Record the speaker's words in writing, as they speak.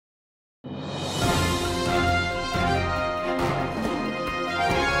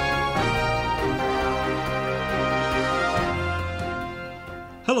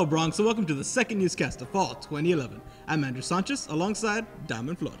Hello Bronx, and welcome to the second newscast of fall 2011. I'm Andrew Sanchez alongside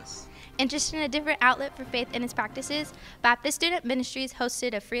Diamond Flores. Interested in a different outlet for faith and its practices? Baptist Student Ministries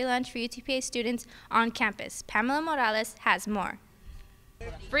hosted a free lunch for UTPA students on campus. Pamela Morales has more.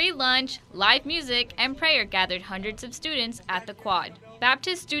 Free lunch, live music, and prayer gathered hundreds of students at the Quad.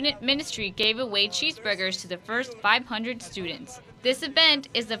 Baptist Student Ministry gave away cheeseburgers to the first 500 students. This event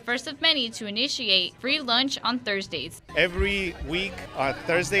is the first of many to initiate free lunch on Thursdays. Every week,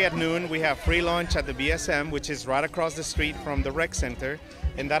 Thursday at noon, we have free lunch at the BSM, which is right across the street from the rec center.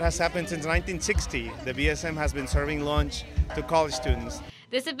 And that has happened since 1960. The BSM has been serving lunch to college students.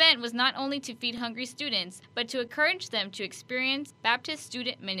 This event was not only to feed hungry students, but to encourage them to experience Baptist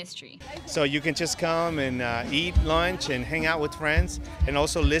Student Ministry. So you can just come and eat lunch and hang out with friends, and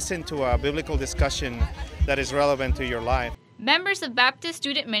also listen to a biblical discussion that is relevant to your life. Members of Baptist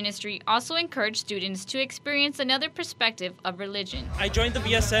Student Ministry also encourage students to experience another perspective of religion. I joined the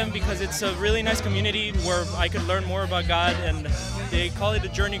BSM because it's a really nice community where I could learn more about God, and they call it a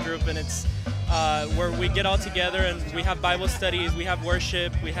journey group, and it's where we get all together and we have Bible studies, we have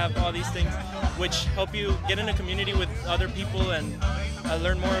worship, we have all these things which help you get in a community with other people and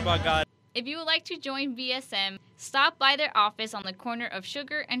learn more about God. If you would like to join BSM, stop by their office on the corner of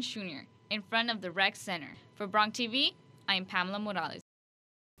Sugar and Schuner in front of the Rec Center. For Bronc TV, I'm Pamela Morales.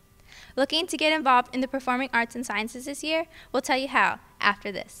 Looking to get involved in the performing arts and sciences this year? We'll tell you how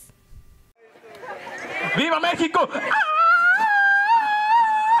after this. ¡Viva México!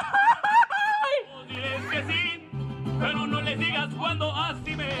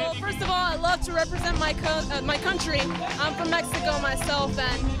 Well, first of all, I love to represent my country. I'm from Mexico myself,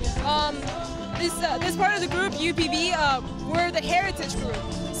 and this part of the group, UPB, we're the heritage group.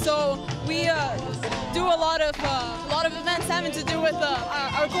 So we do a lot of events having to do with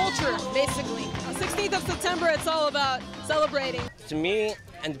our culture, basically. On 16th of September, it's all about celebrating. To me,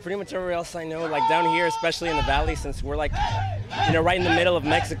 and pretty much everywhere else I know, like down here, especially in the valley, since we're like, right in the middle of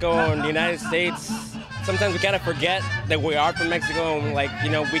Mexico and the United States, sometimes we kind of forget that we are from Mexico,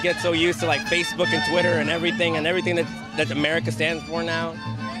 and we get so used to like Facebook and Twitter and everything that America stands for now.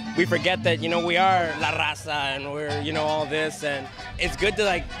 We forget that, we are La Raza and we're, all this, and it's good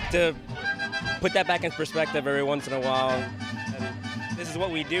to put that back in perspective every once in a while. And this is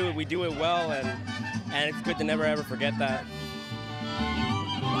what we do it well, and it's good to never ever forget that.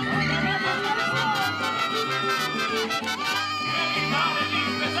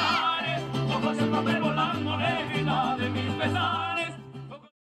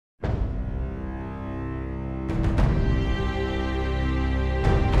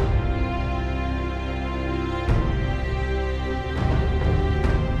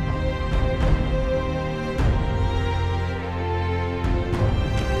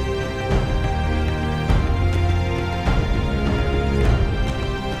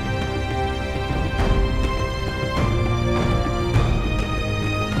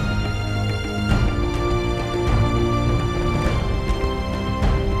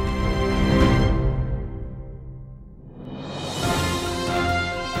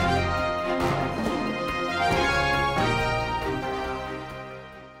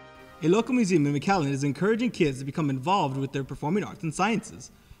 A local museum in McAllen is encouraging kids to become involved with their performing arts and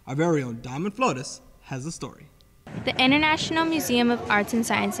sciences. Our very own Diamond Flores has the story. The International Museum of Arts and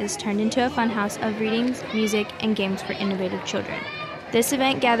Sciences turned into a funhouse of readings, music, and games for innovative children. This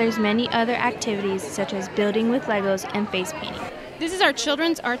event gathers many other activities such as building with Legos and face painting. This is our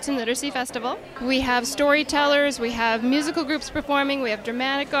Children's Arts and Literacy Festival. We have storytellers, we have musical groups performing, we have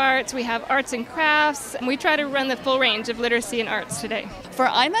dramatic arts, we have arts and crafts, and we try to run the full range of literacy and arts today. For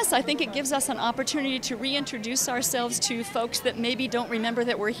IMAS, I think it gives us an opportunity to reintroduce ourselves to folks that maybe don't remember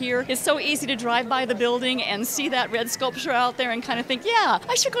that we're here. It's so easy to drive by the building and see that red sculpture out there and kind of think, yeah,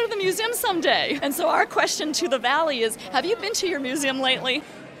 I should go to the museum someday. And so our question to the Valley is, have you been to your museum lately?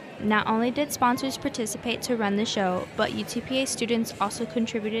 Not only did sponsors participate to run the show, but UTPA students also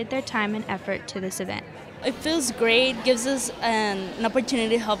contributed their time and effort to this event. It feels great, gives us an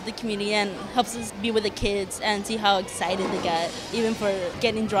opportunity to help the community and helps us be with the kids and see how excited they get, even for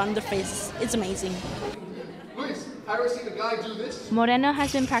getting drawn in their faces. It's amazing. Luis, I've ever seen a guy do this. Moreno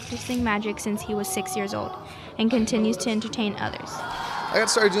has been practicing magic since he was 6 years old and continues to entertain others. I got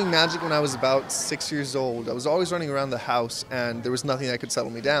started doing magic when I was about 6 years old. I was always running around the house and there was nothing that could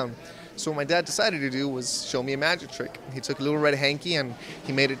settle me down. So what my dad decided to do was show me a magic trick. He took a little red hanky and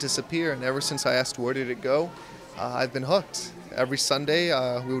he made it disappear, and ever since I asked where did it go, I've been hooked. Every Sunday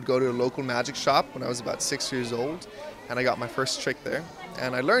we would go to a local magic shop when I was about 6 years old, and I got my first trick there.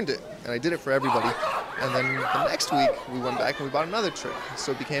 and I learned it, and I did it for everybody. And then the next week, we went back and we bought another trick.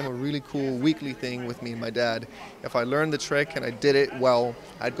 So it became a really cool weekly thing with me and my dad. If I learned the trick and I did it well,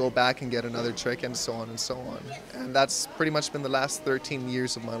 I'd go back and get another trick, and so on and so on. And that's pretty much been the last 13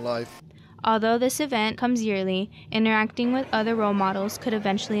 years of my life. Although this event comes yearly, interacting with other role models could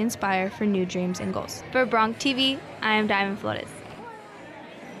eventually inspire for new dreams and goals. For Bronc TV, I am Diamond Flores.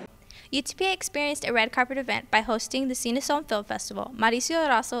 UTPA experienced a red carpet event by hosting the Cine Sol Film Festival. Mauricio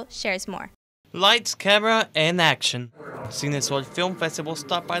Razo shares more. Lights, camera, and action. Cine Sol Film Festival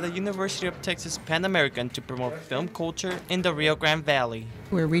stopped by the University of Texas Pan American to promote film culture in the Rio Grande Valley.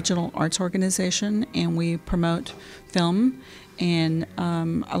 We're a regional arts organization, and we promote film and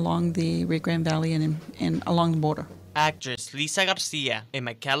along the Rio Grande Valley and along the border. Actress Lisa Garcia, a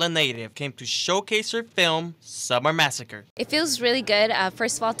McAllen native, came to showcase her film, Summer Massacre. It feels really good,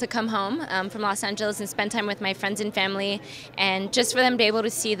 first of all, to come home from Los Angeles and spend time with my friends and family, and just for them to be able to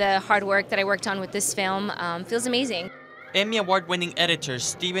see the hard work that I worked on with this film feels amazing. Emmy Award-winning editor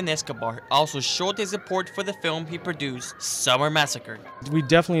Steven Escobar also showed his support for the film he produced, Summer Massacre. We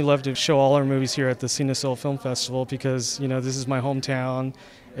definitely love to show all our movies here at the Cine Sol Film Festival because, you know, this is my hometown.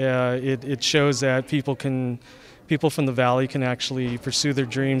 It shows that people from the Valley can actually pursue their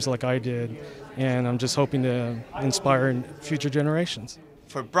dreams like I did, and I'm just hoping to inspire future generations.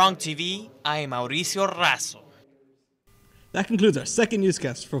 For Bronc TV, I am Mauricio Razo. That concludes our second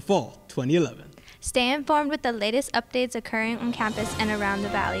newscast for fall 2011. Stay informed with the latest updates occurring on campus and around the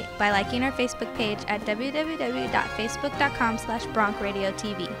Valley by liking our Facebook page at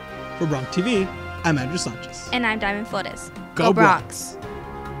www.facebook.com/BroncRadioTV. For Bronc TV, I'm Andrew Sanchez. And I'm Diamond Flores. Go Bronx!